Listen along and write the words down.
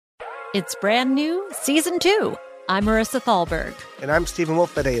It's brand new, Season 2. I'm Marissa Thalberg. And I'm Stephen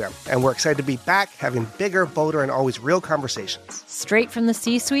Wolf Bedeta, and we're excited to be back having bigger, bolder, and always real conversations. Straight from the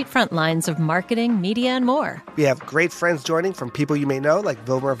C-suite front lines of marketing, media, and more. We have great friends joining from people you may know, like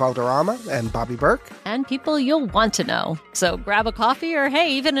Wilmer Valderrama and Bobby Burke. And people you'll want to know. So grab a coffee or,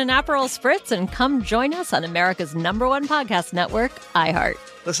 hey, even an Aperol Spritz and come join us on America's #1 podcast network, iHeart.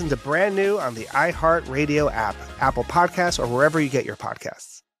 Listen to Brand New on the iHeart Radio app, Apple Podcasts, or wherever you get your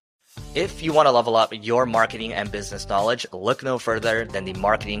podcasts. If you want to level up your marketing and business knowledge, look no further than the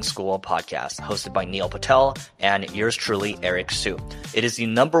Marketing School podcast, hosted by Neil Patel and yours truly, Eric Su. It is the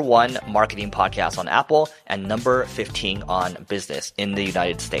 #1 marketing podcast on Apple and number 15 on business in the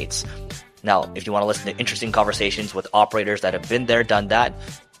United States. Now, if you want to listen to interesting conversations with operators that have been there, done that,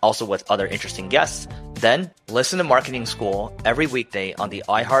 also with other interesting guests, then listen to Marketing School every weekday on the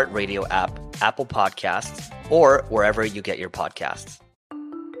iHeartRadio app, Apple Podcasts, or wherever you get your podcasts.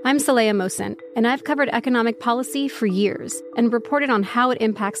 I'm Saleha Mohsin, and I've covered economic policy for years and reported on how it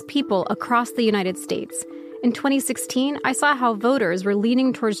impacts people across the United States. In 2016, I saw how voters were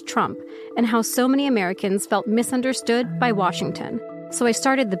leaning towards Trump and how so many Americans felt misunderstood by Washington. So I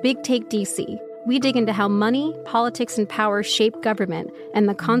started The Big Take DC. We dig into how money, politics, and power shape government and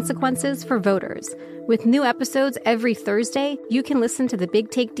the consequences for voters. With new episodes every Thursday, you can listen to The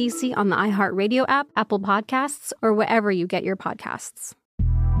Big Take DC on the iHeartRadio app, Apple Podcasts, or wherever you get your podcasts.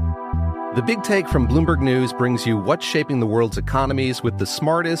 The Big Take from Bloomberg News brings you what's shaping the world's economies with the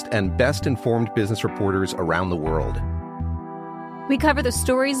smartest and best-informed business reporters around the world. We cover the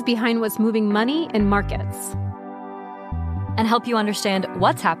stories behind what's moving money and markets. And help you understand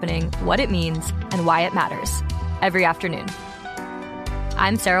what's happening, what it means, and why it matters. Every afternoon.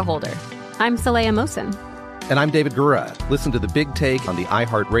 I'm Sarah Holder. I'm Saleha Mohsin. And I'm David Gura. Listen to The Big Take on the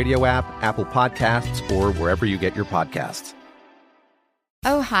iHeartRadio app, Apple Podcasts, or wherever you get your podcasts.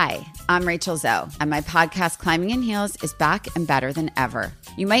 Oh, hi, I'm Rachel Zoe, and my podcast, Climbing in Heels, is back and better than ever.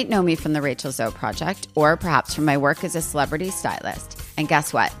 You might know me from the Rachel Zoe Project, or perhaps from my work as a celebrity stylist. And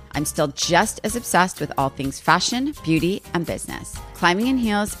guess what? I'm still just as obsessed with all things fashion, beauty, and business. Climbing in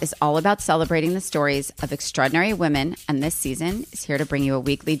Heels is all about celebrating the stories of extraordinary women, and this season is here to bring you a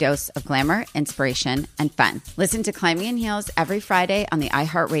weekly dose of glamour, inspiration, and fun. Listen to Climbing in Heels every Friday on the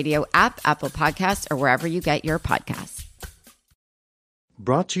iHeartRadio app, Apple Podcasts, or wherever you get your podcasts.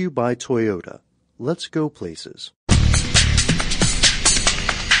 Brought to you by Toyota. Let's go places.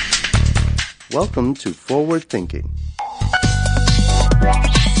 Welcome to Forward Thinking.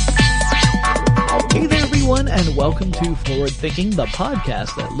 Hey there, everyone, and welcome to Forward Thinking, the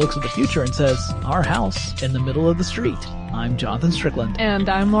podcast that looks at the future and says, our house in the middle of the street. I'm Jonathan Strickland. And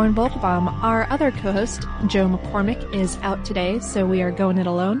I'm Lauren Vogelbaum. Our other co-host, Joe McCormick, is out today, so we are going it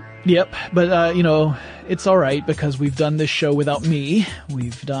alone. Yep, but, it's all right because we've done this show without me.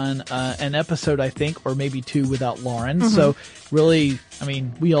 We've done an episode, I think, or maybe two without Lauren. Mm-hmm. So really,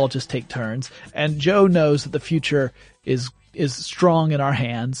 we all just take turns. And Joe knows that the future is strong in our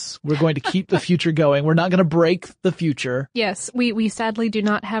hands. We're going to keep the future going. We're not going to break the future. Yes, we sadly do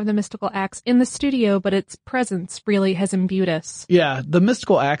not have the mystical axe in the studio, but its presence really has imbued us. Yeah, the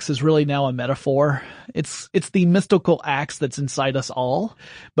mystical axe is really now a metaphor. It's the mystical axe that's inside us all.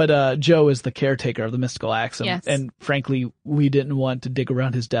 But Joe is the caretaker of the mystical axe. And, yes. And frankly, we didn't want to dig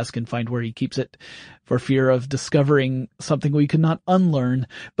around his desk and find where he keeps it for fear of discovering something we could not unlearn.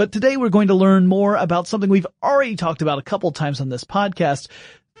 But today we're going to learn more about something we've already talked about a couple times on this podcast,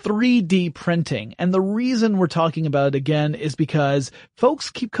 3D printing. And the reason we're talking about it again is because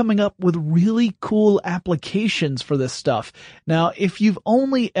folks keep coming up with really cool applications for this stuff. Now, if you've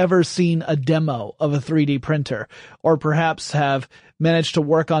only ever seen a demo of a 3D printer, or perhaps have managed to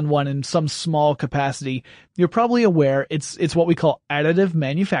work on one in some small capacity, you're probably aware it's what we call additive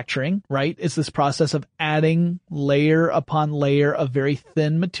manufacturing, right? It's this process of adding layer upon layer of very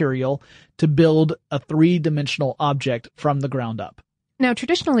thin material to build a three-dimensional object from the ground up. Now,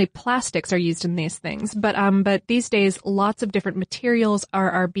 traditionally, plastics are used in these things, but these days, lots of different materials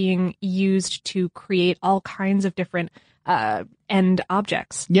are being used to create all kinds of different end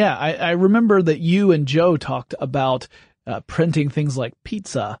objects. Yeah, I remember that you and Joe talked about printing things like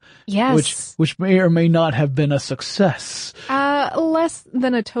pizza. Yes. Which may or may not have been a success. Less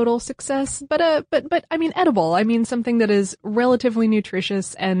than a total success, but edible. Something that is relatively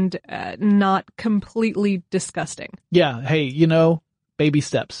nutritious and not completely disgusting. Yeah. Hey, baby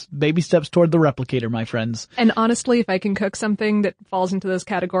steps toward the replicator, my friends. And honestly, if I can cook something that falls into those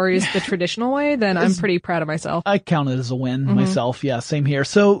categories the traditional way, then I'm pretty proud of myself. I count it as a win myself. Yeah, same here.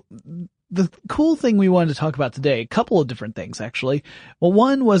 So the cool thing we wanted to talk about today, a couple of different things actually. Well,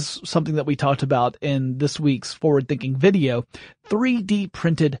 one was something that we talked about in this week's Forward Thinking video, 3D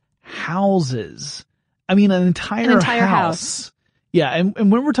printed houses. I mean, an entire house. Yeah.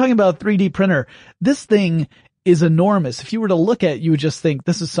 And when we're talking about a 3D printer, this thing is enormous. If you were to look at it, you would just think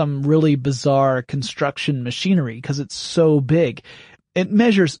this is some really bizarre construction machinery because it's so big. It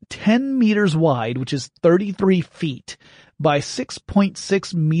measures 10 meters wide, which is 33 feet, by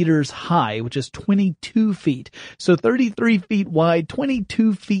 6.6 meters high, which is 22 feet. So 33 feet wide,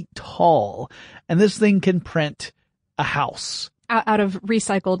 22 feet tall. And this thing can print a house. Out of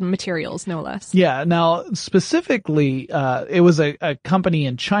recycled materials, no less. Yeah. Now, specifically, it was a company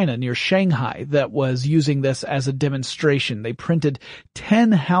in China near Shanghai that was using this as a demonstration. They printed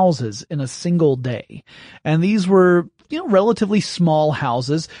 10 houses in a single day. And these were, relatively small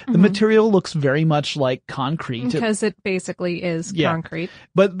houses. The material looks very much like concrete. Because it basically is concrete.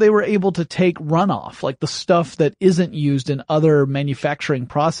 But they were able to take runoff, like the stuff that isn't used in other manufacturing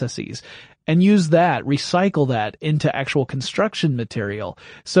processes, and use that, recycle that into actual construction material.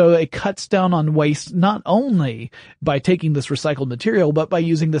 So it cuts down on waste not only by taking this recycled material, but by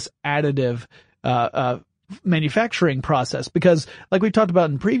using this additive, manufacturing process. Because like we've talked about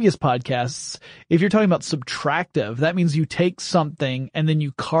in previous podcasts, if you're talking about subtractive, that means you take something and then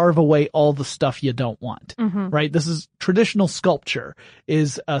you carve away all the stuff you don't want, right? This is traditional sculpture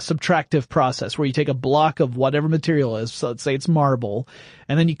is a subtractive process where you take a block of whatever material is. So let's say it's marble,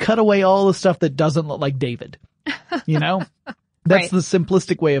 and then you cut away all the stuff that doesn't look like David, That's the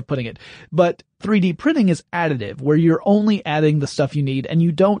simplistic way of putting it. But 3D printing is additive, where you're only adding the stuff you need and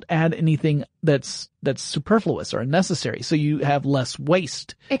you don't add anything that's superfluous or unnecessary. So you have less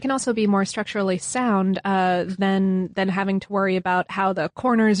waste. It can also be more structurally sound, than having to worry about how the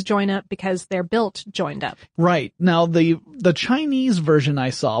corners join up because they're built joined up. Right. Now, the Chinese version I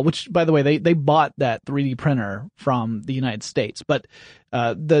saw, which by the way, they bought that 3D printer from the United States, but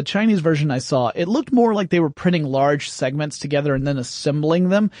the Chinese version I saw, it looked more like they were printing large segments together and then assembling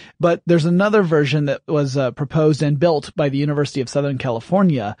them. But there's another version that was proposed and built by the University of Southern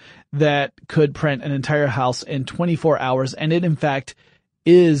California that could print an entire house in 24 hours. And it, in fact,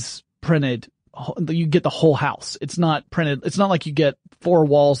 is printed. You get the whole house. It's not printed. It's not like you get 4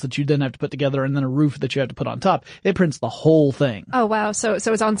 walls that you then have to put together and then a roof that you have to put on top. It prints the whole thing. Oh, wow. So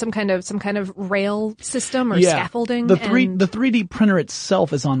it's on some kind of rail system or scaffolding? The 3D printer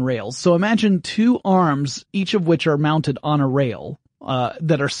itself is on rails. So imagine 2 arms, each of which are mounted on a rail,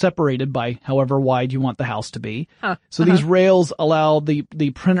 that are separated by however wide you want the house to be. So these rails allow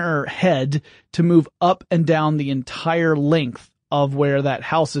the printer head to move up and down the entire length of where that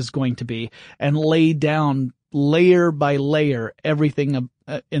house is going to be and lay down layer by layer everything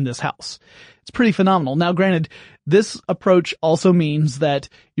in this house. It's pretty phenomenal. Now, granted, this approach also means that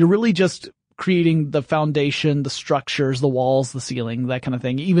you're really just creating the foundation, the structures, the walls, the ceiling, that kind of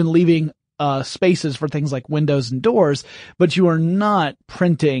thing, even leaving spaces for things like windows and doors, but you are not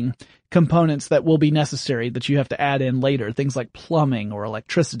printing components that will be necessary that you have to add in later, things like plumbing or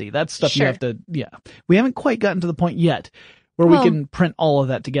electricity. That's stuff you have to, We haven't quite gotten to the point yet where we can print all of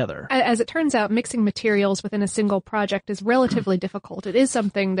that together. As it turns out, mixing materials within a single project is relatively difficult. It is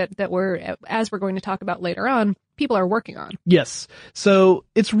something that as we're going to talk about later on, people are working on. Yes. So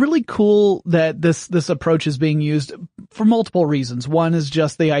it's really cool that this approach is being used for multiple reasons. One is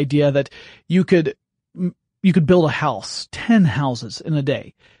just the idea that you could build a house, 10 houses in a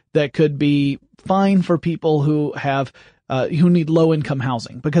day that could be fine for people who have who need low-income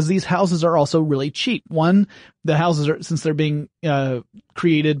housing, because these houses are also really cheap. One, the houses are, since they're being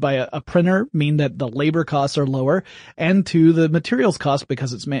created by a printer, mean that the labor costs are lower, and 2, the materials cost,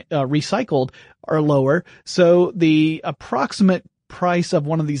 because it's recycled, are lower. So the approximate price of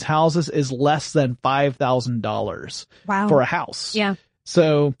one of these houses is less than $5,000 for a house. Yeah.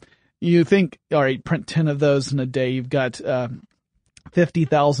 So you think, all right, print 10 of those in a day, you've got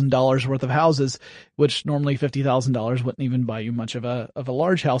 $50,000 worth of houses, which normally $50,000 wouldn't even buy you much of a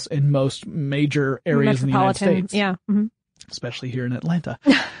large house in most major areas in the United States. Yeah. Mm-hmm. Especially here in Atlanta.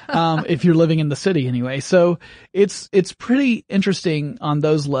 If you're living in the city anyway. So it's pretty interesting on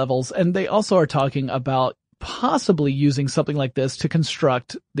those levels. And they also are talking about possibly using something like this to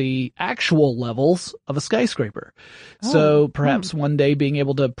construct the actual levels of a skyscraper. So perhaps one day being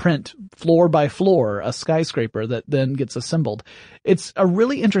able to print floor by floor a skyscraper that then gets assembled. It's a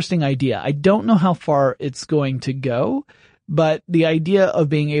really interesting idea. I don't know how far it's going to go, but the idea of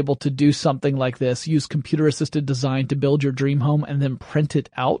being able to do something like this, use computer-assisted design to build your dream home and then print it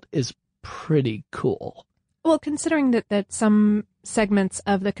out, is pretty cool. Well, considering that some segments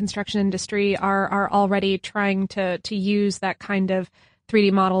of the construction industry are already trying to use that kind of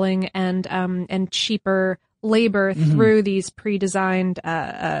 3D modeling and cheaper labor through these pre-designed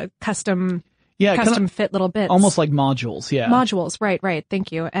custom Yeah, custom fit little bits. Almost like modules, yeah. Modules, right.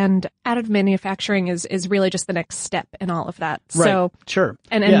 Thank you. And additive manufacturing is really just the next step in all of that. Right, so, sure.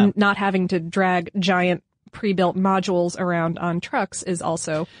 And not having to drag giant pre-built modules around on trucks is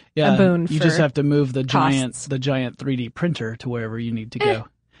also a boon. You just have to move the giant 3D printer to wherever you need to go.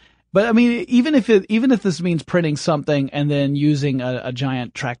 But I mean, even if this means printing something and then using a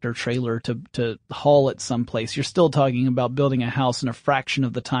giant tractor trailer to haul it someplace, you're still talking about building a house in a fraction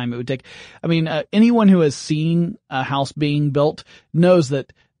of the time it would take. I mean, anyone who has seen a house being built knows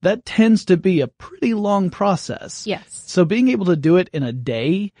that tends to be a pretty long process. Yes. So being able to do it in a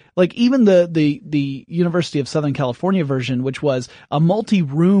day, like even the University of Southern California version, which was a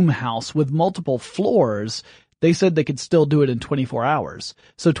multi-room house with multiple floors, they said they could still do it in 24 hours.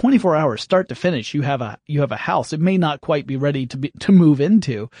 So 24 hours, start to finish, you have a house. It may not quite be ready to move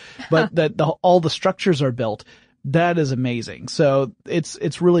into, but all the structures are built. That is amazing. So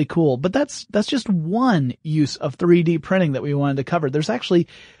it's really cool. But that's just one use of 3D printing that we wanted to cover. There's actually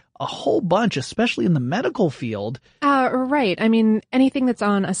a whole bunch, especially in the medical field. Right. I mean, anything that's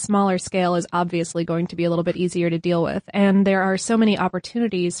on a smaller scale is obviously going to be a little bit easier to deal with. And there are so many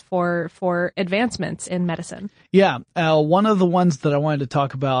opportunities for advancements in medicine. Yeah. One of the ones that I wanted to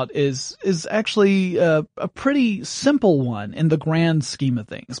talk about is actually a pretty simple one in the grand scheme of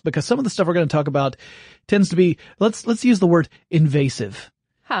things, because some of the stuff we're going to talk about tends to be, let's use the word invasive.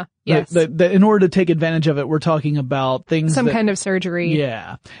 Huh. Yes. In order to take advantage of it, we're talking about things some kind of surgery.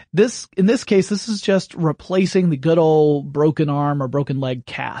 Yeah. In this case, this is just replacing the good old broken arm or broken leg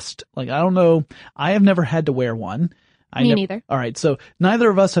cast. Like, I don't know. I have never had to wear one. Me neither. All right. So neither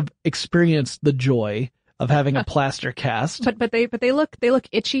of us have experienced the joy of having a plaster cast. But they look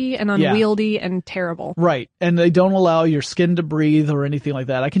itchy and unwieldy and terrible. Right. And they don't allow your skin to breathe or anything like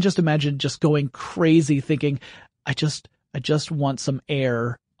that. I can just imagine just going crazy thinking, I just want some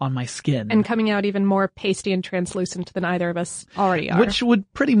air on my skin. And coming out even more pasty and translucent than either of us already are. Which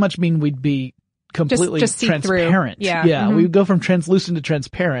would pretty much mean we'd be completely just transparent. Yeah. Yeah. Mm-hmm. We would go from translucent to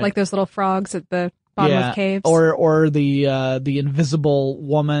transparent. Like those little frogs at the bottom of caves. Or the invisible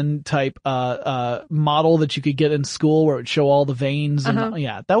woman type, model that you could get in school where it would show all the veins. And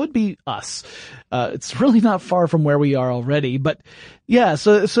that would be us. It's really not far from where we are already, but yeah.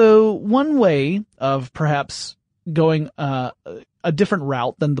 So one way of perhaps going, a different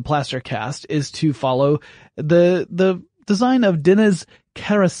route than the plaster cast is to follow the design of Deniz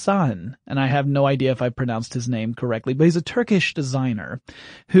Karasan, and I have no idea if I pronounced his name correctly, but he's a Turkish designer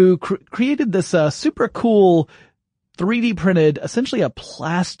who created this super cool 3D printed, essentially a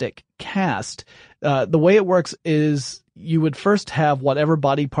plastic cast. The way it works is you would first have whatever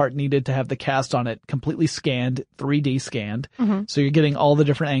body part needed to have the cast on it completely scanned, 3D scanned. Mm-hmm. So you're getting all the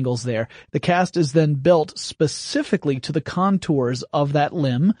different angles there. The cast is then built specifically to the contours of that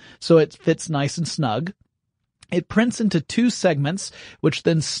limb, so it fits nice and snug. It prints into 2 segments, which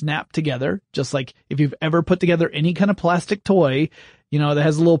then snap together, just like if you've ever put together any kind of plastic toy, that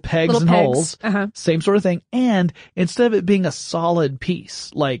has little pegs and holes. Uh-huh. Same sort of thing. And instead of it being a solid piece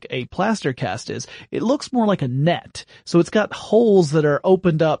like a plaster cast is, it looks more like a net. So it's got holes that are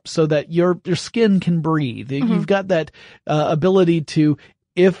opened up so that your skin can breathe. Mm-hmm. You've got that ability to,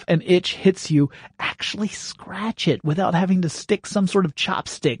 if an itch hits you, actually scratch it without having to stick some sort of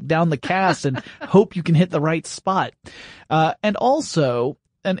chopstick down the cast and hope you can hit the right spot. And also,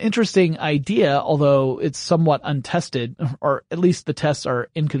 an interesting idea, although it's somewhat untested, or at least the tests are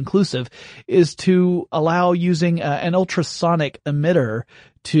inconclusive, is to allow using an ultrasonic emitter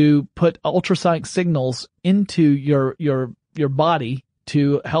to put ultrasonic signals into your body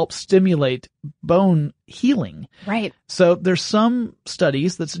to help stimulate bone healing. Right. So there's some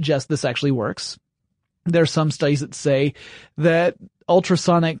studies that suggest this actually works. There's some studies that say that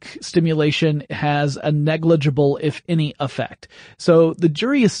ultrasonic stimulation has a negligible, if any, effect. So the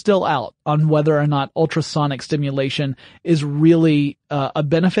jury is still out on whether or not ultrasonic stimulation is really a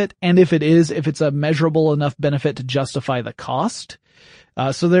benefit, and if it's a measurable enough benefit to justify the cost.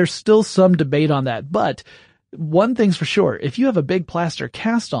 So there's still some debate on that, but one thing's for sure, if you have a big plaster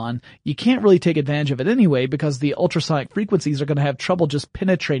cast on, you can't really take advantage of it anyway because the ultrasonic frequencies are going to have trouble just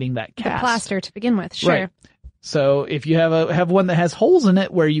penetrating that cast. The plaster to begin with, sure. Right. So if you have one that has holes in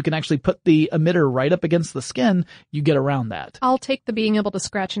it where you can actually put the emitter right up against the skin, you get around that. I'll take the being able to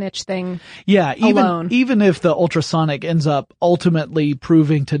scratch an itch thing. Yeah, alone. Even if the ultrasonic ends up ultimately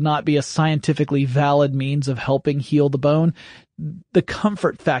proving to not be a scientifically valid means of helping heal the bone, the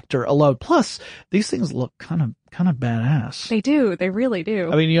comfort factor alone. Plus, these things look kind of badass. They do. They really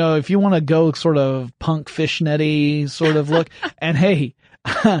do. I mean, if you want to go sort of punk fishnetty sort of look, and hey,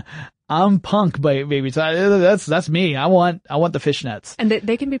 I'm punk, baby. So that's me. I want the fishnets. And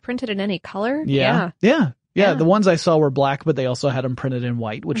they can be printed in any color? Yeah. The ones I saw were black, but they also had them printed in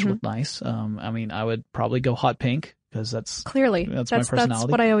white, which looked nice. I mean, I would probably go hot pink because that's my personality. That's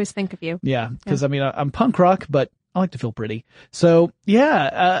what I always think of you. Yeah. Because I mean, I'm punk rock, but I like to feel pretty. So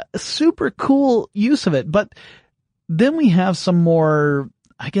yeah, super cool use of it. But then we have some more,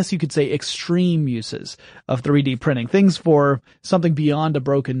 I guess you could say, extreme uses of 3D printing, things for something beyond a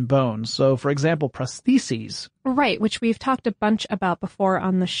broken bone. So, for example, prostheses. Right, which we've talked a bunch about before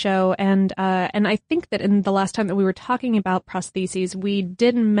on the show. And I think that in the last time that we were talking about prostheses, we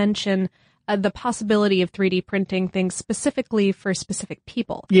did mention the possibility of 3D printing things specifically for specific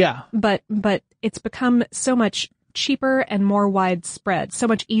people. Yeah. But it's become so much cheaper and more widespread, so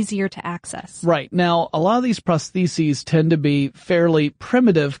much easier to access. Right. Now, a lot of these prostheses tend to be fairly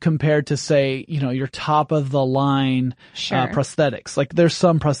primitive compared to, say, your top of the line prosthetics. Like there's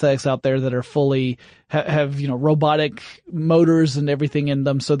some prosthetics out there that are fully have robotic motors and everything in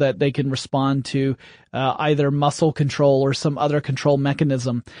them so that they can respond to either muscle control or some other control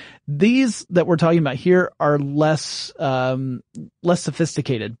mechanism. These that we're talking about here are less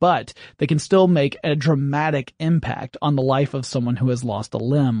sophisticated, but they can still make a dramatic impact on the life of someone who has lost a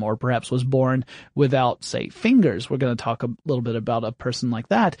limb or perhaps was born without, say, fingers. We're going to talk a little bit about a person like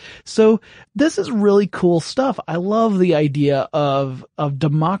that. So this is really cool stuff. I love the idea of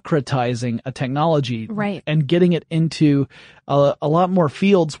democratizing a technology. Right. And getting it into a lot more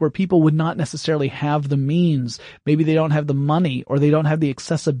fields where people would not necessarily have the means. Maybe they don't have the money or they don't have the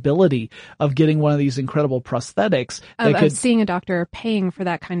accessibility of getting one of these incredible prosthetics. Of seeing a doctor, paying for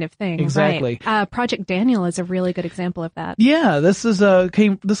that kind of thing. Exactly. Right. Project Daniel is a really good example of that. Yeah, this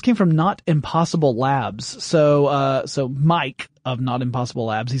came from Not Impossible Labs. So Mike of Not Impossible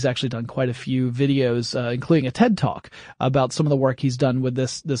Labs, he's actually done quite a few videos, including a TED Talk about some of the work he's done with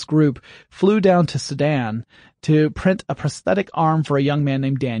this group, flew down to Sudan to print a prosthetic arm for a young man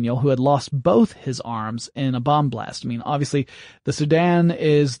named Daniel who had lost both his arms in a bomb blast. I mean, obviously, the Sudan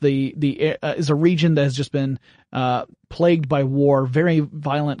is is a region that has just been plagued by war, very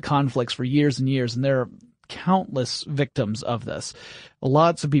violent conflicts for years and years, and there are countless victims of this.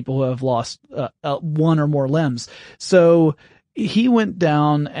 Lots of people who have lost one or more limbs. So he went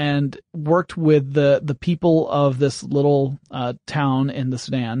down and worked with the people of this little town in the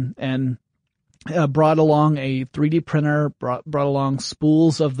Sudan and brought along a 3D printer, brought along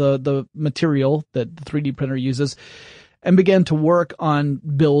spools of the material that the 3D printer uses, and began to work on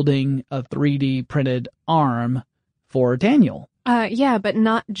building a 3D printed arm for Daniel. But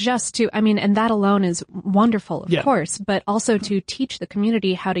not just and that alone is wonderful, of course, but also to teach the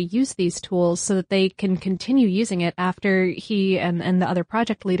community how to use these tools so that they can continue using it after he and the other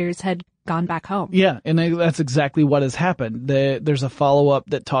project leaders had gone back home. Yeah, and that's exactly what has happened. There's a follow-up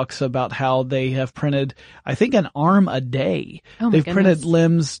that talks about how they have printed, I think, an arm a day. They've printed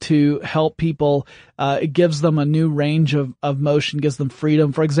limbs to help people. It gives them a new range of motion, gives them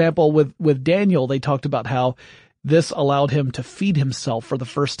freedom. For example, with Daniel, they talked about how this allowed him to feed himself for the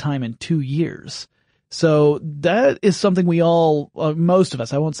first time in 2 years. So that is something we all, most of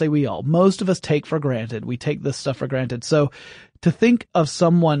us, I won't say we all, most of us take for granted. We take this stuff for granted. So to think of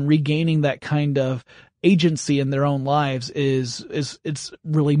someone regaining that kind of agency in their own lives it's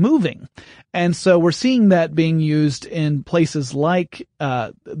really moving. And so we're seeing that being used in places like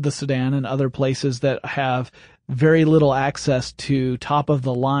the Sudan and other places that have very little access to top of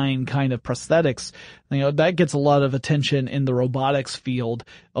the line kind of prosthetics. That gets a lot of attention in the robotics field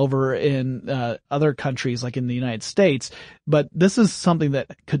over in other countries like in the United States. But this is something that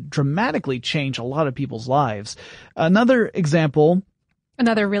could dramatically change a lot of people's lives. Another example.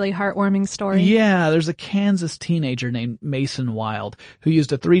 Another really heartwarming story. Yeah, there's a Kansas teenager named Mason Wild who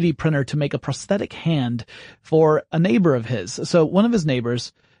used a 3D printer to make a prosthetic hand for a neighbor of his. So one of his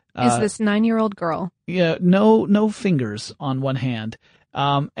neighbors is this 9-year-old girl. Yeah, no fingers on one hand.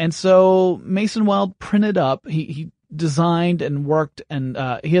 And so Mason Wild printed up, he designed and worked and,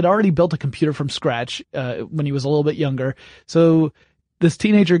 he had already built a computer from scratch, when he was a little bit younger. So this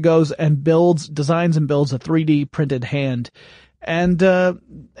teenager goes and designs and builds a 3D printed hand. And the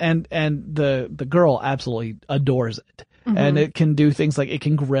girl absolutely adores it. Mm-hmm. And it can do things like it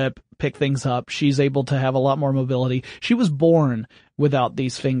can grip, pick things up. She's able to have a lot more mobility. She was born without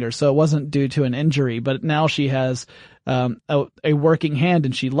these fingers, so it wasn't due to an injury, but now she has a working hand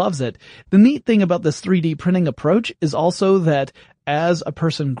and she loves it. The neat thing about this 3D printing approach is also that as a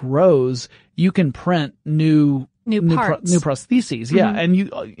person grows, you can print new prostheses. Mm-hmm. Yeah. And you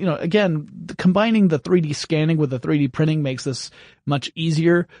again, combining the 3D scanning with the 3D printing makes this much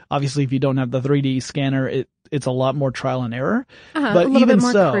easier. Obviously, if you don't have the 3D scanner, it's a lot more trial and error. But a little bit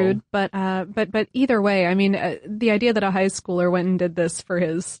more crude, but either way, I mean, the idea that a high schooler went and did this for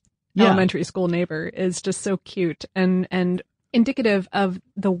his elementary school neighbor is just so cute and indicative of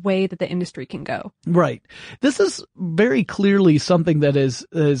the way that the industry can go. Right. This is very clearly something that is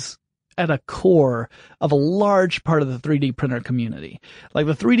at a core of a large part of the 3D printer community. Like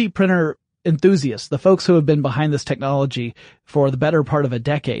the 3D printer enthusiasts, the folks who have been behind this technology for the better part of a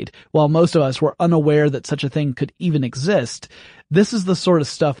decade, while most of us were unaware that such a thing could even exist, this is the sort of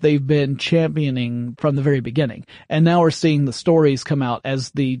stuff they've been championing from the very beginning. And now we're seeing the stories come out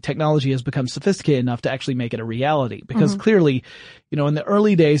as the technology has become sophisticated enough to actually make it a reality. Because clearly, in the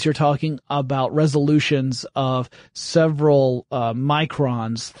early days, you're talking about resolutions of several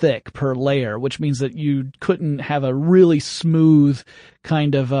microns thick per layer, which means that you couldn't have a really smooth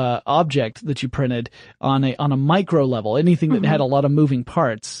kind of object that you printed on a micro level. Anything that had a lot of moving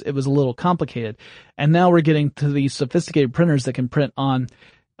parts, it was a little complicated. And now we're getting to these sophisticated printers that can print on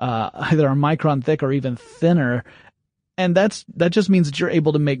either a micron thick or even thinner. And that just means that you're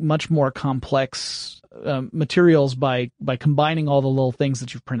able to make much more complex materials by combining all the little things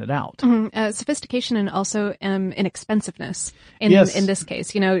that you've printed out. Sophistication and also inexpensiveness in this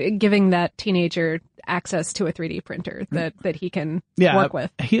case, giving that teenager access to a 3D printer that he can work with.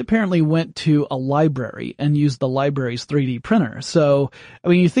 He apparently went to a library and used the library's 3D printer. So, I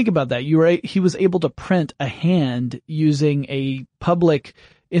mean, you think about that. He was able to print a hand using a public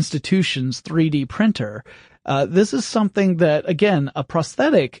institution's 3D printer. This is something that, again, a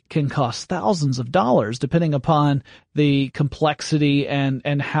prosthetic can cost thousands of dollars depending upon the complexity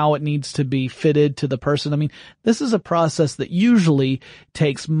and how it needs to be fitted to the person. I mean, this is a process that usually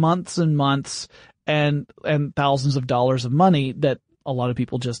takes months and months and thousands of dollars of money that a lot of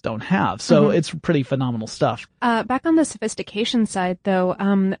people just don't have. So it's pretty phenomenal stuff. Back on the sophistication side, though,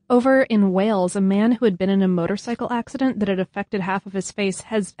 over in Wales, a man who had been in a motorcycle accident that had affected half of his face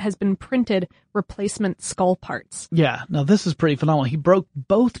has been printed replacement skull parts. Yeah, now this is pretty phenomenal. He broke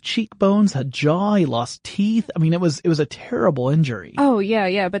both cheekbones, had jaw, he lost teeth. I mean, it was a terrible injury. Oh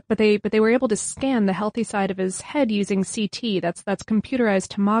yeah, but they were able to scan the healthy side of his head using CT. That's computerized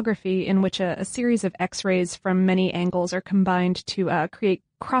tomography, in which a series of X-rays from many angles are combined to create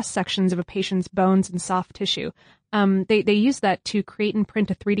cross sections of a patient's bones and soft tissue. They used that to create and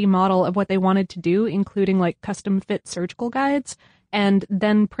print a 3D model of what they wanted to do, including like custom fit surgical guides, and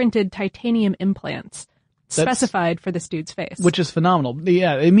then printed titanium implants specified for this dude's face. Which is phenomenal.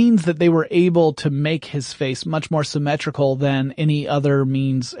 Yeah, it means that they were able to make his face much more symmetrical than any other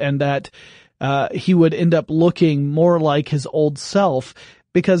means, and that he would end up looking more like his old self.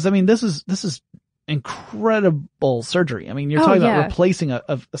 Because, I mean, this is incredible surgery. I mean, you're talking about replacing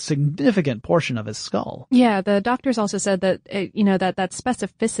a significant portion of his skull. Yeah, the doctors also said that, that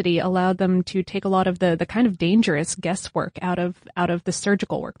specificity allowed them to take a lot of the kind of dangerous guesswork out of the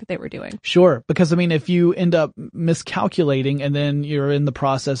surgical work that they were doing. Sure, because I mean, if you end up miscalculating and then you're in the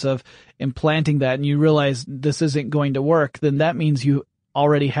process of implanting that and you realize this isn't going to work, then that means you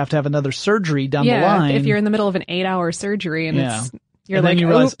already have to have another surgery down the line. If you're in the middle of an 8-hour surgery and you're like,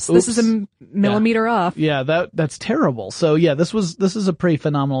 oops, this is a millimeter off. Yeah, that's terrible. So yeah, this is a pretty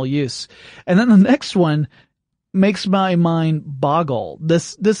phenomenal use. And then the next one makes my mind boggle.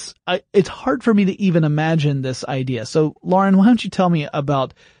 It's hard for me to even imagine this idea. So Lauren, why don't you tell me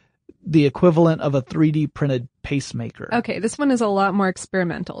about the equivalent of a 3D printed pacemaker? Okay, this one is a lot more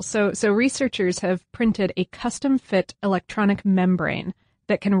experimental. So researchers have printed a custom fit electronic membrane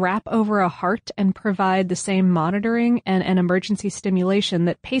that can wrap over a heart and provide the same monitoring and emergency stimulation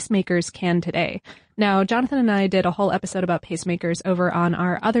that pacemakers can today. Now, Jonathan and I did a whole episode about pacemakers over on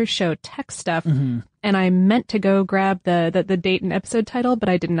our other show, Tech Stuff, and I meant to go grab the date and episode title, but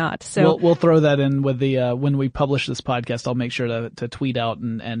I did not. So we'll throw that in with the when we publish this podcast. I'll make sure to tweet out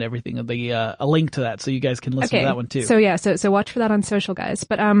and everything a link to that so you guys can listen to that one too. So yeah, so watch for that on social, guys.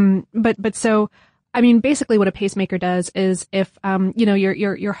 But so. I mean, basically what a pacemaker does is if,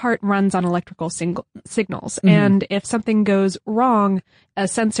 your heart runs on electrical signals, and if something goes wrong, a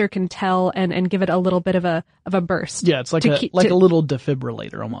sensor can tell and give it a little bit of a burst. Yeah, it's like a little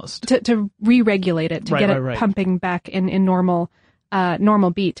defibrillator almost. To re-regulate it, to get it pumping back in normal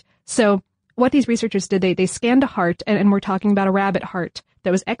beat. So what these researchers did, they scanned a heart, and we're talking about a rabbit heart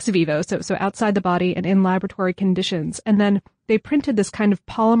that was ex vivo, so outside the body and in laboratory conditions. And then they printed this kind of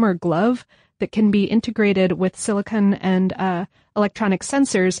polymer glove that can be integrated with silicon and electronic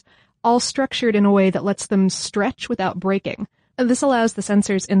sensors, all structured in a way that lets them stretch without breaking. This allows the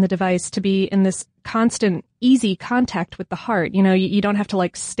sensors in the device to be in this constant, easy contact with the heart. You don't have to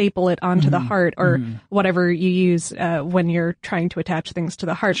like staple it onto the heart or whatever you use when you're trying to attach things to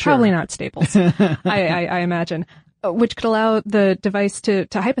the heart. Sure. Probably not staples, I imagine. Which could allow the device to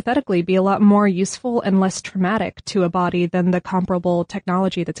hypothetically be a lot more useful and less traumatic to a body than the comparable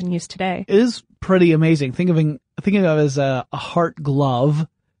technology that's in use today. It is pretty amazing. Thinking of it as a heart glove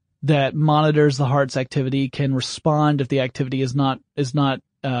that monitors the heart's activity, can respond if the activity is not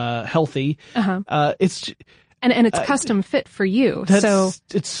healthy. It's custom fit for you.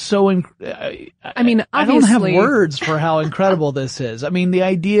 It's so I mean, I don't have words for how incredible this is. I mean, the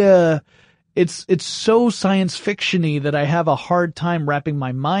idea, it's so science fiction-y that I have a hard time wrapping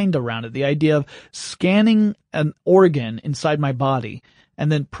my mind around it. The idea of scanning an organ inside my body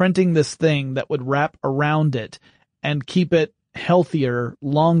and then printing this thing that would wrap around it and keep it healthier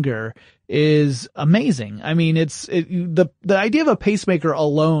longer is amazing. I mean, the idea of a pacemaker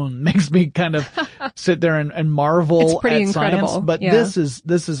alone makes me kind of sit there and marvel it's pretty at incredible. Science. But yeah. this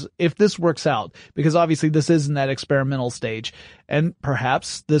is, if this works out, because obviously this is in that experimental stage, and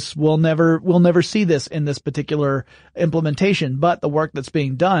perhaps we'll never see this in this particular implementation, but the work that's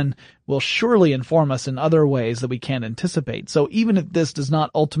being done will surely inform us in other ways that we can't anticipate. So even if this does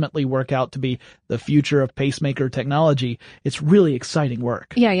not ultimately work out to be the future of pacemaker technology, it's really exciting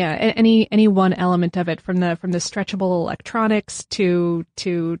work. Yeah. Any one element of it, from the stretchable electronics to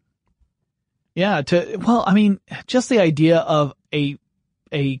just the idea of a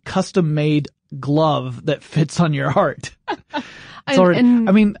custom made glove that fits on your heart.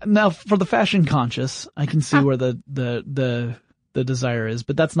 Now for the fashion conscious, I can see where the desire is,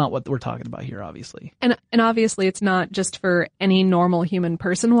 but that's not what we're talking about here, obviously. And obviously it's not just for any normal human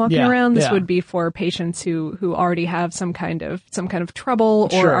person walking around. This would be for patients who already have some kind of trouble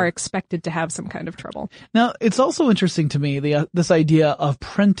or are expected to have some kind of trouble. Now, it's also interesting to me, this idea of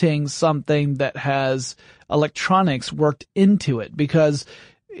printing something that has electronics worked into it, because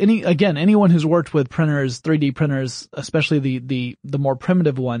anyone who's worked with printers, 3D printers, especially the more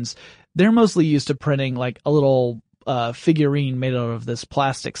primitive ones, they're mostly used to printing like a little figurine made out of this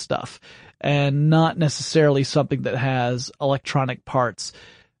plastic stuff, and not necessarily something that has electronic parts.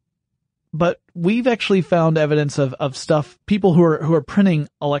 But we've actually found evidence of stuff, people who are printing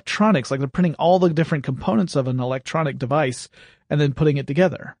electronics, like they're printing all the different components of an electronic device and then putting it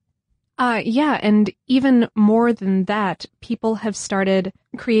together. And even more than that, people have started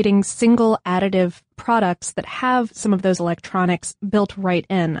creating single additive products that have some of those electronics built right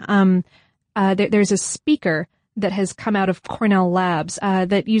in. There's a speaker that has come out of Cornell Labs,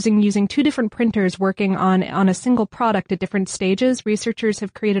 that using two different printers working on a single product at different stages, researchers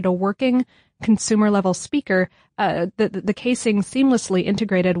have created a working consumer level speaker, the casing seamlessly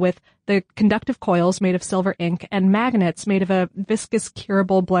integrated with the conductive coils made of silver ink and magnets made of a viscous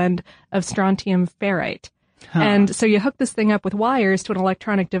curable blend of strontium ferrite. And so you hook this thing up with wires to an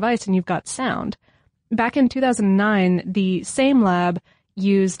electronic device and you've got sound. Back in 2009, the same lab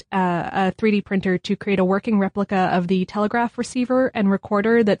used a 3D printer to create a working replica of the telegraph receiver and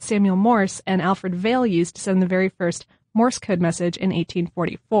recorder that Samuel Morse and Alfred Vail used to send the very first Morse code message in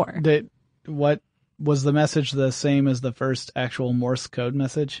 1844. What was the message the same as the first actual Morse code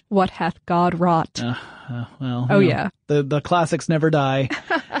message? What hath God wrought? Yeah. The classics never die.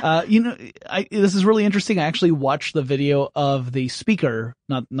 This is really interesting. I actually watched the video of the speaker,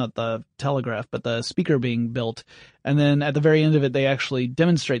 not the telegraph, but the speaker being built. And then at the very end of it, they actually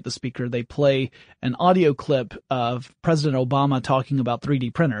demonstrate the speaker. They play an audio clip of President Obama talking about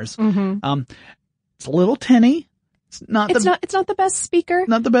 3D printers. Mm-hmm. It's a little tinny. It's not the best speaker.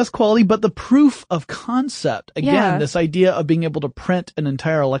 Not the best quality, but the proof of concept. Again, this idea of being able to print an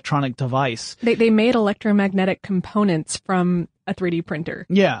entire electronic device. They made electromagnetic components from a 3D printer.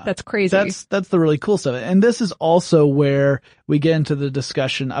 Yeah. That's crazy. That's the really cool stuff. And this is also where we get into the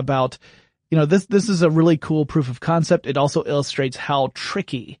discussion about, this is a really cool proof of concept. It also illustrates how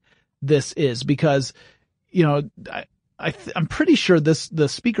tricky this is because, I'm pretty sure the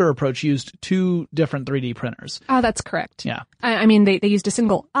speaker approach used two different 3D printers. Oh, that's correct. Yeah. I mean, they used a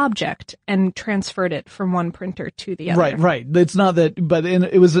single object and transferred it from one printer to the other. Right. It's not that, but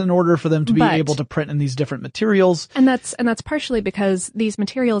it was in order for them to be able to print in these different materials. And that's partially because these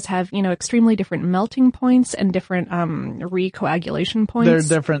materials have, extremely different melting points and different, recoagulation points.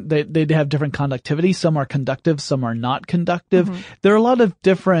 They're different. They have different conductivity. Some are conductive, some are not conductive. Mm-hmm. There are a lot of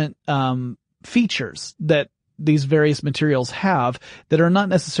different, features that these various materials have that are not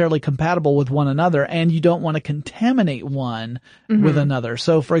necessarily compatible with one another, and you don't want to contaminate one with another.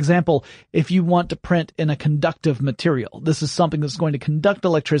 So for example, if you want to print in a conductive material, this is something that's going to conduct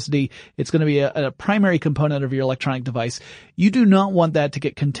electricity. It's going to be a primary component of your electronic device. You do not want that to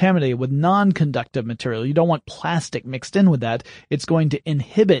get contaminated with non-conductive material. You don't want plastic mixed in with that. It's going to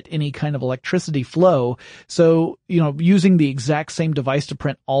inhibit any kind of electricity flow. So, using the exact same device to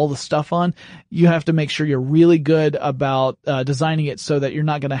print all the stuff on, you have to make sure you're really good about designing it so that you're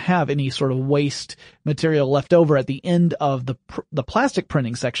not going to have any sort of waste material left over at the end of the plastic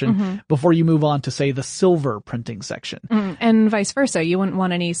printing section before you move on to, say, the silver printing section. And vice versa. You wouldn't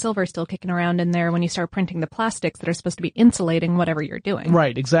want any silver still kicking around in there when you start printing the plastics that are supposed to be insulating whatever you're doing.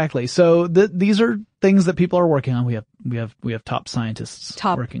 Right, exactly. So these are things that people are working on. We have top scientists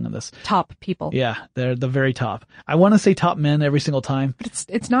working on this. Top people. Yeah, they're the very top. I want to say top men every single time. But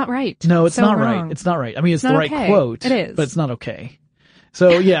it's not right. No, it's so not wrong. right. It's not right. I mean, it's the right quote. It is. But it's not okay.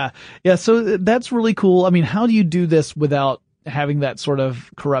 So yeah. So that's really cool. I mean, how do you do this without having that sort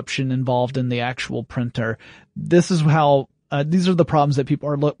of corruption involved in the actual printer? This is how, these are the problems that people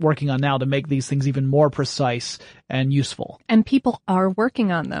are working on now to make these things even more precise and useful. And people are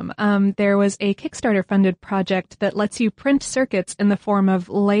working on them. There was a Kickstarter-funded project that lets you print circuits in the form of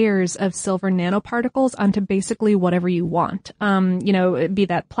layers of silver nanoparticles onto basically whatever you want. Be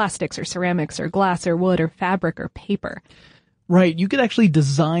that plastics or ceramics or glass or wood or fabric or paper. Right. You could actually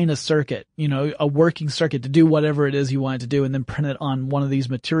design a circuit, a working circuit to do whatever it is you want it to do and then print it on one of these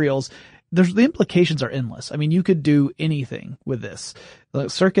materials. The implications are endless. I mean, you could do anything with this.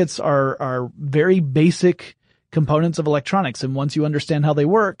 Circuits are very basic components of electronics. And once you understand how they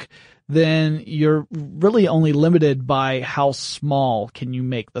work, then you're really only limited by how small can you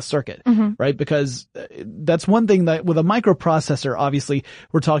make the circuit, right? Because that's one thing that with a microprocessor, obviously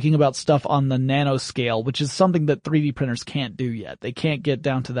we're talking about stuff on the nanoscale, which is something that 3D printers can't do yet. They can't get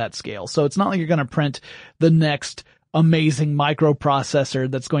down to that scale. So it's not like you're going to print the next amazing microprocessor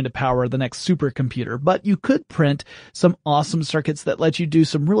that's going to power the next supercomputer, but you could print some awesome circuits that let you do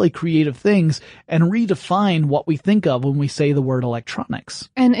some really creative things and redefine what we think of when we say the word electronics.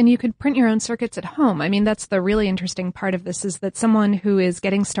 And you could print your own circuits at home. I mean, that's the really interesting part of this, is that someone who is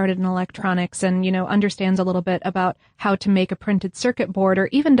getting started in electronics and, understands a little bit about how to make a printed circuit board, or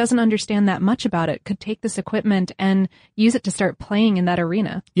even doesn't understand that much about it, could take this equipment and use it to start playing in that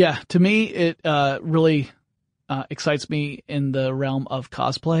arena. Yeah, to me, it really excites me in the realm of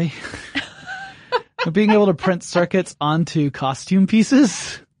cosplay. Being able to print circuits onto costume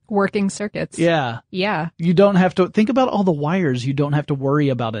pieces. Working circuits. Yeah. Yeah. You don't have to think about all the wires you don't have to worry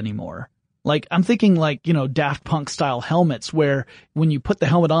about anymore. Like, I'm thinking Daft Punk style helmets where when you put the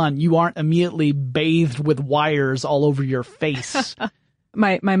helmet on, you aren't immediately bathed with wires all over your face.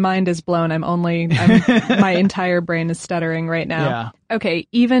 My mind is blown. My entire brain is stuttering right now. Yeah. Okay.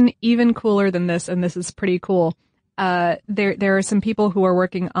 Even cooler than this, and this is pretty cool. There are some people who are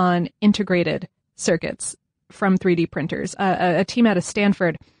working on integrated circuits from 3D printers. A team out of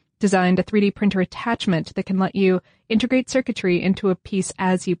Stanford designed a 3D printer attachment that can let you integrate circuitry into a piece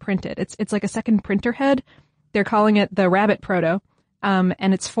as you print it. It's like a second printer head. They're calling it the Rabbit Proto.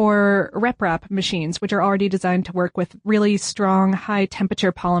 And it's for RepRap machines, which are already designed to work with really strong,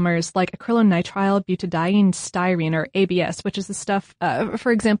 high-temperature polymers like acrylonitrile butadiene styrene, or ABS, which is the stuff,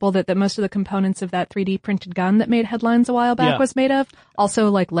 for example, that most of the components of that 3D printed gun that made headlines a while back was made of.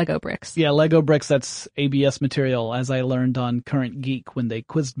 Also, like Lego bricks. Yeah, Lego bricks, that's ABS material, as I learned on Current Geek when they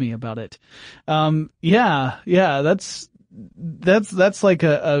quizzed me about it. That's like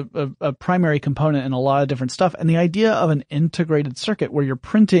a primary component in a lot of different stuff. And the idea of an integrated circuit where you're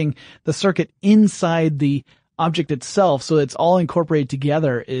printing the circuit inside the object itself, so it's all incorporated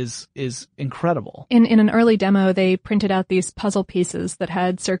together, is incredible. In an early demo, they printed out these puzzle pieces that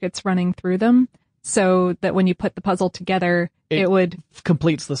had circuits running through them, so that when you put the puzzle together, it would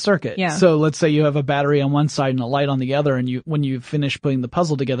completes the circuit. Yeah. So let's say you have a battery on one side and a light on the other, and when you finish putting the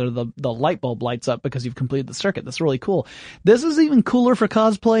puzzle together, the light bulb lights up because you've completed the circuit. That's really cool. This is even cooler for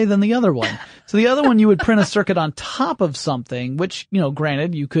cosplay than the other one. So the other one, you would print a circuit on top of something, which,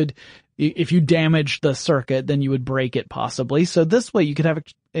 granted, you could, if you damage the circuit, then you would break it possibly. So this way you could have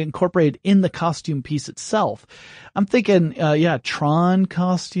it incorporated in the costume piece itself. I'm thinking, Tron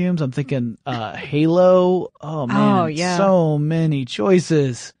costumes. I'm thinking, Halo. Oh man. Oh, yeah. So many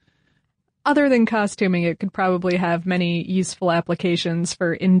choices. Other than costuming, it could probably have many useful applications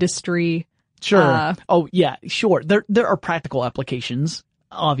for industry. Sure. Sure. There are practical applications.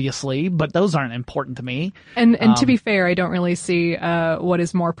 obviously, but those aren't important to me. And to be fair, I don't really see what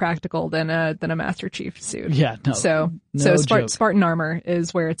is more practical than a Master Chief suit. Yeah, no. So joke. Spartan armor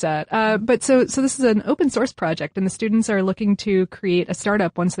is where it's at. But so this is an open source project, and the students are looking to create a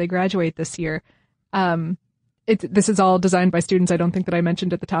startup once they graduate this year. This is all designed by students. I don't think that I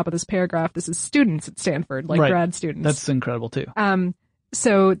mentioned at the top of this paragraph. This is students at Stanford, like grad students. That's incredible too.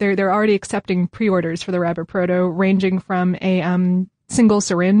 So they're already accepting pre-orders for the Rabbit Proto, ranging from a single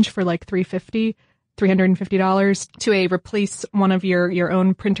syringe for like $350 to a replace one of your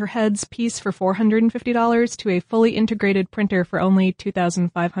own printer heads piece for $450 to a fully integrated printer for only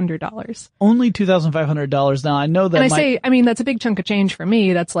 $2,500. Only $2,500. Now I know that. And that's a big chunk of change for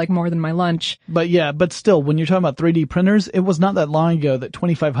me. That's like more than my lunch. But still, when you're talking about 3D printers, it was not that long ago that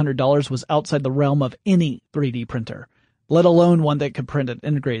 $2,500 was outside the realm of any 3D printer, let alone one that could print an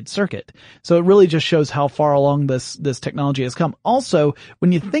integrated circuit. So it really just shows how far along this technology has come. Also,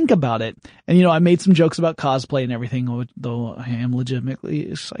 when you think about it, and I made some jokes about cosplay and everything, though I am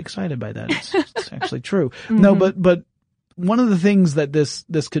legitimately excited by that. It's actually true. Mm-hmm. No, but one of the things that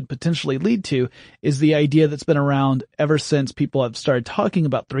this could potentially lead to is the idea that's been around ever since people have started talking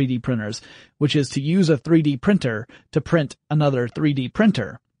about 3D printers, which is to use a 3D printer to print another 3D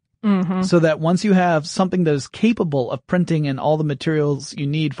printer. Mm-hmm. So that once you have something that is capable of printing in all the materials you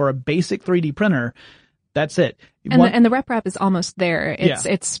need for a basic 3D printer, that's it. And the RepRap is almost there.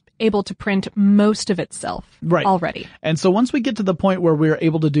 It's able to print most of itself already. And so once we get to the point where we're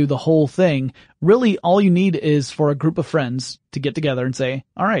able to do the whole thing, really all you need is for a group of friends to get together and say,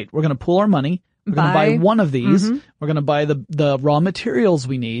 all right, we're going to pool our money. We're going to buy one of these. Mm-hmm. We're going to buy the raw materials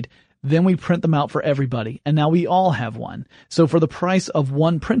we need. Then we print them out for everybody. And now we all have one. So for the price of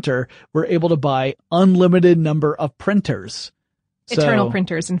one printer, we're able to buy unlimited number of printers. Eternal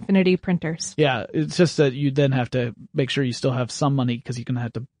printers, infinity printers. Yeah. It's just that you then have to make sure you still have some money because you're going to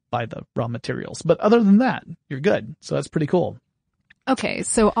have to buy the raw materials. But other than that, you're good. So that's pretty cool. Okay.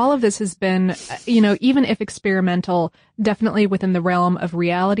 So all of this has been, even if experimental, definitely within the realm of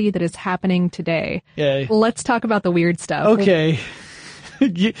reality that is happening today. Yay. Let's talk about the weird stuff. Okay.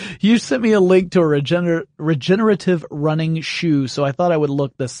 You sent me a link to a regenerative running shoe, so I thought I would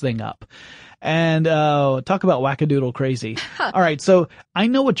look this thing up. And talk about wackadoodle crazy. All right, so I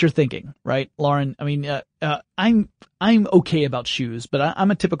know what you're thinking, right, Lauren? I mean, I'm okay about shoes, but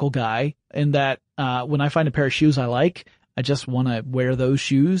I'm a typical guy in that when I find a pair of shoes I like, I just want to wear those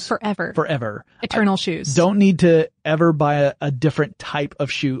shoes forever. Eternal shoes. Don't need to ever buy a different type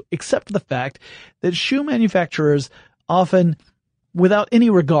of shoe, except for the fact that shoe manufacturers often, without any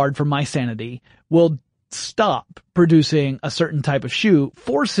regard for my sanity, will stop producing a certain type of shoe,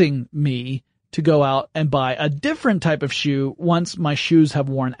 forcing me to go out and buy a different type of shoe once my shoes have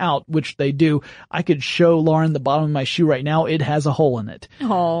worn out, which they do. I could show Lauren the bottom of my shoe right now. It has a hole in it.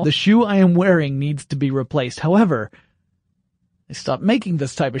 Oh. The shoe I am wearing needs to be replaced. However, they stopped making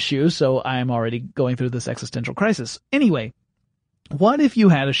this type of shoe, so I am already going through this existential crisis. Anyway, what if you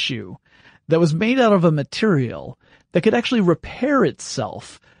had a shoe that was made out of a material that could actually repair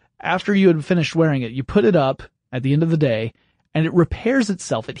itself after you had finished wearing it? You put it up at the end of the day and it repairs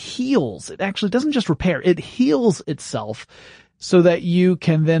itself. It heals. It actually doesn't just repair. It heals itself so that you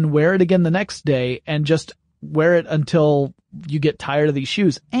can then wear it again the next day and just wear it until you get tired of these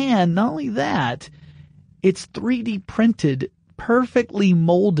shoes. And not only that, it's 3D printed, perfectly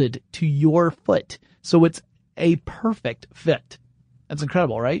molded to your foot. So it's a perfect fit. That's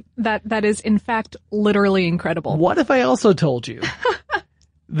incredible, right? That is, in fact, literally incredible. What if I also told you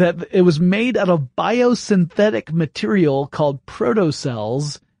that it was made out of biosynthetic material called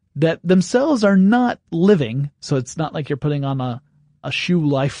protocells that themselves are not living, so it's not like you're putting on a shoe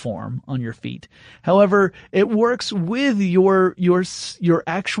life form on your feet. However, it works with your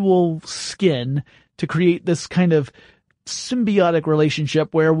actual skin to create this kind of symbiotic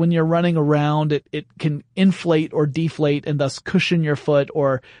relationship where when you're running around, it can inflate or deflate and thus cushion your foot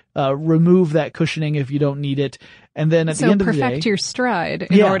or remove that cushioning if you don't need it. And then at the end of the day, perfect your stride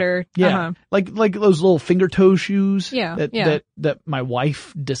in order. Yeah. Like those little finger toe shoes. Yeah. That my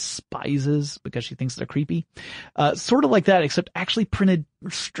wife despises because she thinks they're creepy. Sort of like that, except actually printed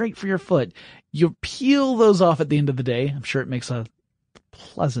straight for your foot. You peel those off at the end of the day. I'm sure it makes a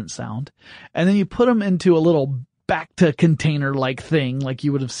pleasant sound. And then you put them into a little back to container like thing, like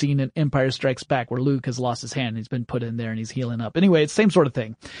you would have seen in Empire Strikes Back, where Luke has lost his hand. He's been put in there and he's healing up. Anyway, it's the same sort of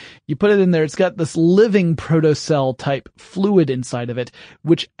thing. You put it in there. It's got this living protocell type fluid inside of it,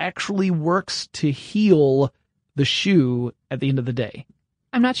 which actually works to heal the shoe at the end of the day.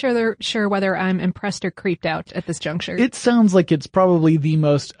 I'm not sure whether I'm impressed or creeped out at this juncture. It sounds like it's probably the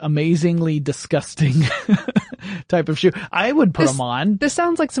most amazingly disgusting type of shoe. I would put them on. This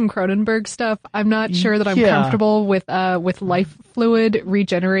sounds like some Cronenberg stuff. I'm not sure that I'm comfortable with life fluid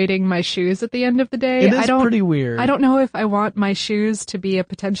regenerating my shoes at the end of the day. It is pretty weird. I don't know if I want my shoes to be a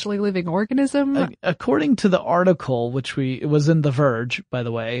potentially living organism. According to the article, it was in The Verge, by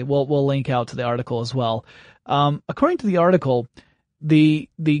the way, we'll link out to the article as well. According to the article, the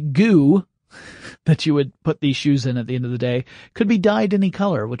goo that you would put these shoes in at the end of the day could be dyed any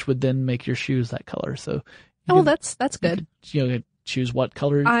color, which would then make your shoes that color. So, that's good. You choose what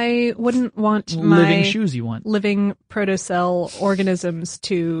color. I wouldn't want living shoes you want. Living protocell organisms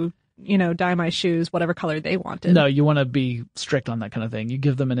to, dye my shoes whatever color they wanted. No, you want to be strict on that kind of thing. You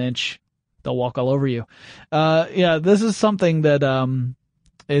give them an inch, they'll walk all over you. This is something that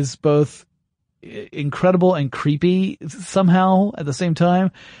is both incredible and creepy somehow at the same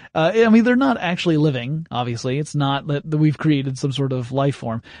time. They're not actually living, obviously. It's not that we've created some sort of life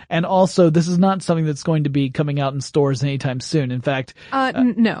form. And also, this is not something that's going to be coming out in stores anytime soon. In fact,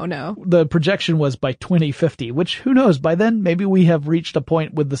 no. The projection was by 2050, which who knows, by then maybe we have reached a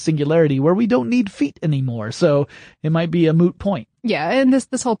point with the singularity where we don't need feet anymore. So it might be a moot point. Yeah, and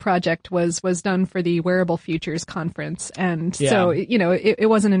this whole project was done for the Wearable Futures Conference, and so it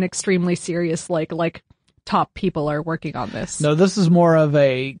wasn't an extremely serious like top people are working on this. No, this is more of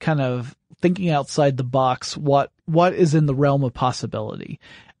a kind of thinking outside the box. What is in the realm of possibility?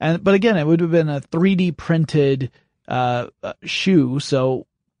 But again, it would have been a 3D printed shoe. So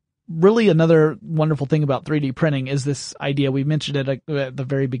really, another wonderful thing about 3D printing is this idea, we mentioned it at the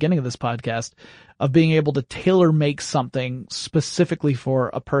very beginning of this podcast, of being able to tailor make something specifically for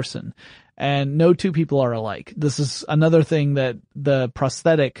a person. And no two people are alike. This is another thing that the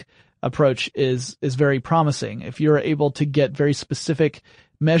prosthetic approach is very promising. If you're able to get very specific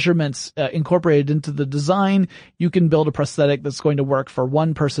measurements incorporated into the design, you can build a prosthetic that's going to work for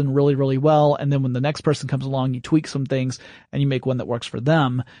one person really, really well. And then when the next person comes along, you tweak some things and you make one that works for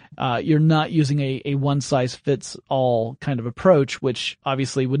them. You're not using a one size fits all kind of approach, which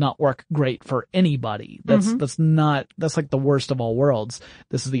obviously would not work great for anybody. That's like the worst of all worlds.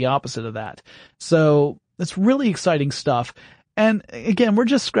 This is the opposite of that. So it's really exciting stuff. And again, we're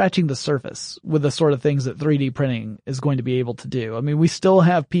just scratching the surface with the sort of things that 3D printing is going to be able to do. I mean, we still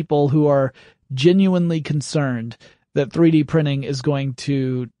have people who are genuinely concerned that 3D printing is going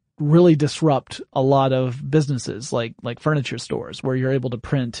to really disrupt a lot of businesses like furniture stores, where you're able to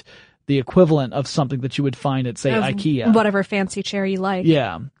print the equivalent of something that you would find at, say, IKEA. Whatever fancy chair you like.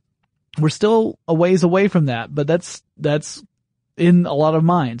 Yeah. We're still a ways away from that, but that's in a lot of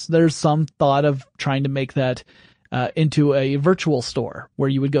minds. There's some thought of trying to make that into a virtual store, where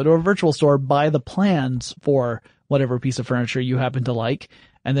you would go to a virtual store, buy the plans for whatever piece of furniture you happen to like,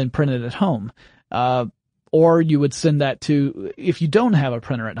 and then print it at home. Or you would send that to, if you don't have a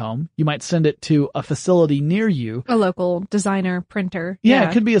printer at home, you might send it to a facility near you. A local designer printer. Yeah,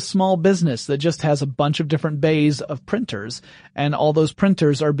 it could be a small business that just has a bunch of different bays of printers, and all those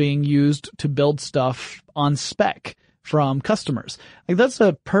printers are being used to build stuff on spec from customers. Like, that's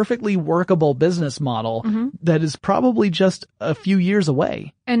a perfectly workable business model that is probably just a few years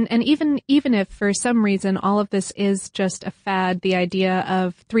away. And even if for some reason all of this is just a fad, the idea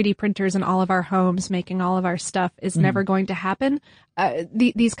of 3D printers in all of our homes making all of our stuff is never going to happen.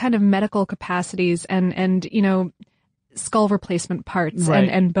 These kind of medical capacities and skull replacement parts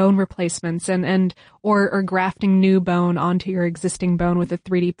and bone replacements or grafting new bone onto your existing bone with a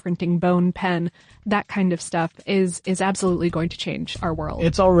 3D printing bone pen, that kind of stuff is absolutely going to change our world.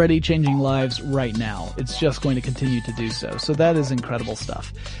 It's already changing lives right now. It's just going to continue to do so. So that is incredible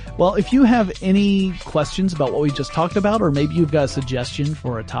stuff. Well, if you have any questions about what we just talked about, or maybe you've got a suggestion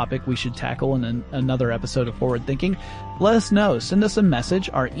for a topic we should tackle in another episode of Forward Thinking, let us know. Send us a message.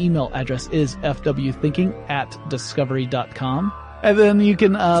 Our email address is fwthinking@discovery.com. And then you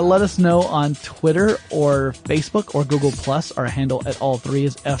can let us know on Twitter or Facebook or Google+. Our handle at all three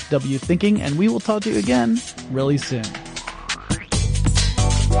is FWThinking, and we will talk to you again really soon.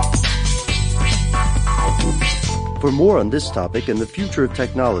 For more on this topic and the future of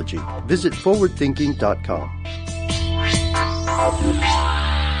technology, visit forwardthinking.com.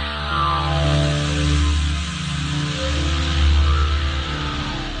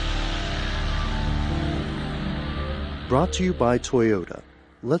 Brought to you by Toyota.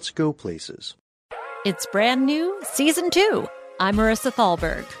 Let's go places. It's brand new, Season 2. I'm Marissa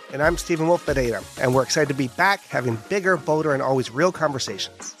Thalberg. And I'm Stephen Wolf Pereira. And we're excited to be back having bigger, bolder, and always real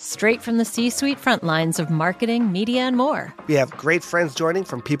conversations. Straight from the C-suite front lines of marketing, media, and more. We have great friends joining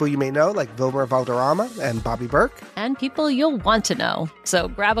from people you may know, like Wilmer Valderrama and Bobby Burke. And people you'll want to know. So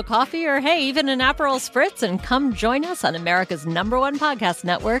grab a coffee or, hey, even an Aperol Spritz and come join us on America's #1 podcast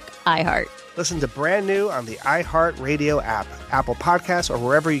network, iHeart. Listen to Brand New on the iHeart Radio app, Apple Podcasts, or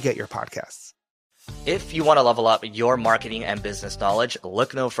wherever you get your podcasts. If you want to level up your marketing and business knowledge,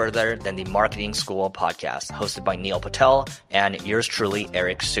 look no further than the Marketing School podcast, hosted by Neil Patel and yours truly,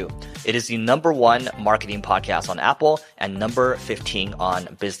 Eric Su. It is the #1 marketing podcast on Apple and number 15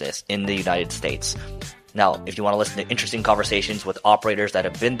 on business in the United States. Now, if you want to listen to interesting conversations with operators that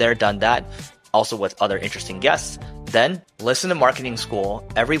have been there, done that, also with other interesting guests, then listen to Marketing School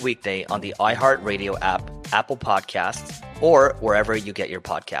every weekday on the iHeartRadio app, Apple Podcasts, or wherever you get your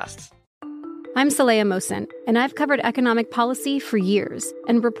podcasts. I'm Saleha Mohsin, and I've covered economic policy for years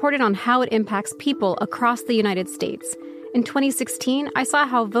and reported on how it impacts people across the United States. In 2016, I saw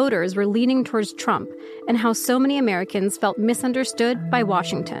how voters were leaning towards Trump and how so many Americans felt misunderstood by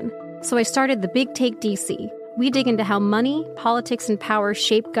Washington. So I started The Big Take DC. We dig into how money, politics, and power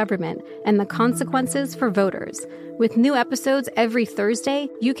shape government and the consequences for voters. With new episodes every Thursday,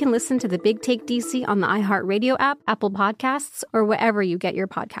 you can listen to The Big Take DC on the iHeartRadio app, Apple Podcasts, or wherever you get your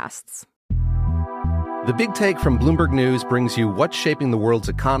podcasts. The Big Take from Bloomberg News brings you what's shaping the world's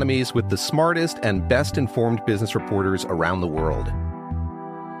economies with the smartest and best-informed business reporters around the world.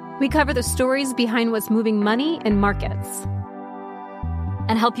 We cover the stories behind what's moving money and markets.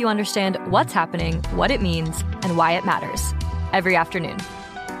 And help you understand what's happening, what it means, and why it matters. Every afternoon.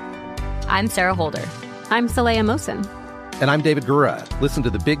 I'm Sarah Holder. I'm Saleha Mohsin. And I'm David Gura. Listen to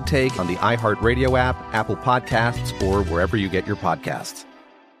The Big Take on the iHeartRadio app, Apple Podcasts, or wherever you get your podcasts.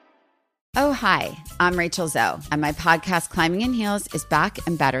 Oh, hi, I'm Rachel Zoe, and my podcast, Climbing in Heels, is back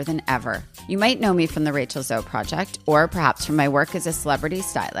and better than ever. You might know me from the Rachel Zoe Project, or perhaps from my work as a celebrity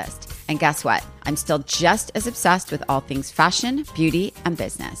stylist. And guess what? I'm still just as obsessed with all things fashion, beauty, and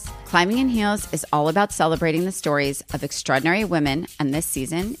business. Climbing in Heels is all about celebrating the stories of extraordinary women, and this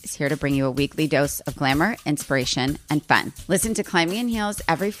season is here to bring you a weekly dose of glamour, inspiration, and fun. Listen to Climbing in Heels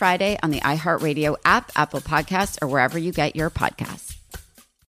every Friday on the iHeartRadio app, Apple Podcasts, or wherever you get your podcasts.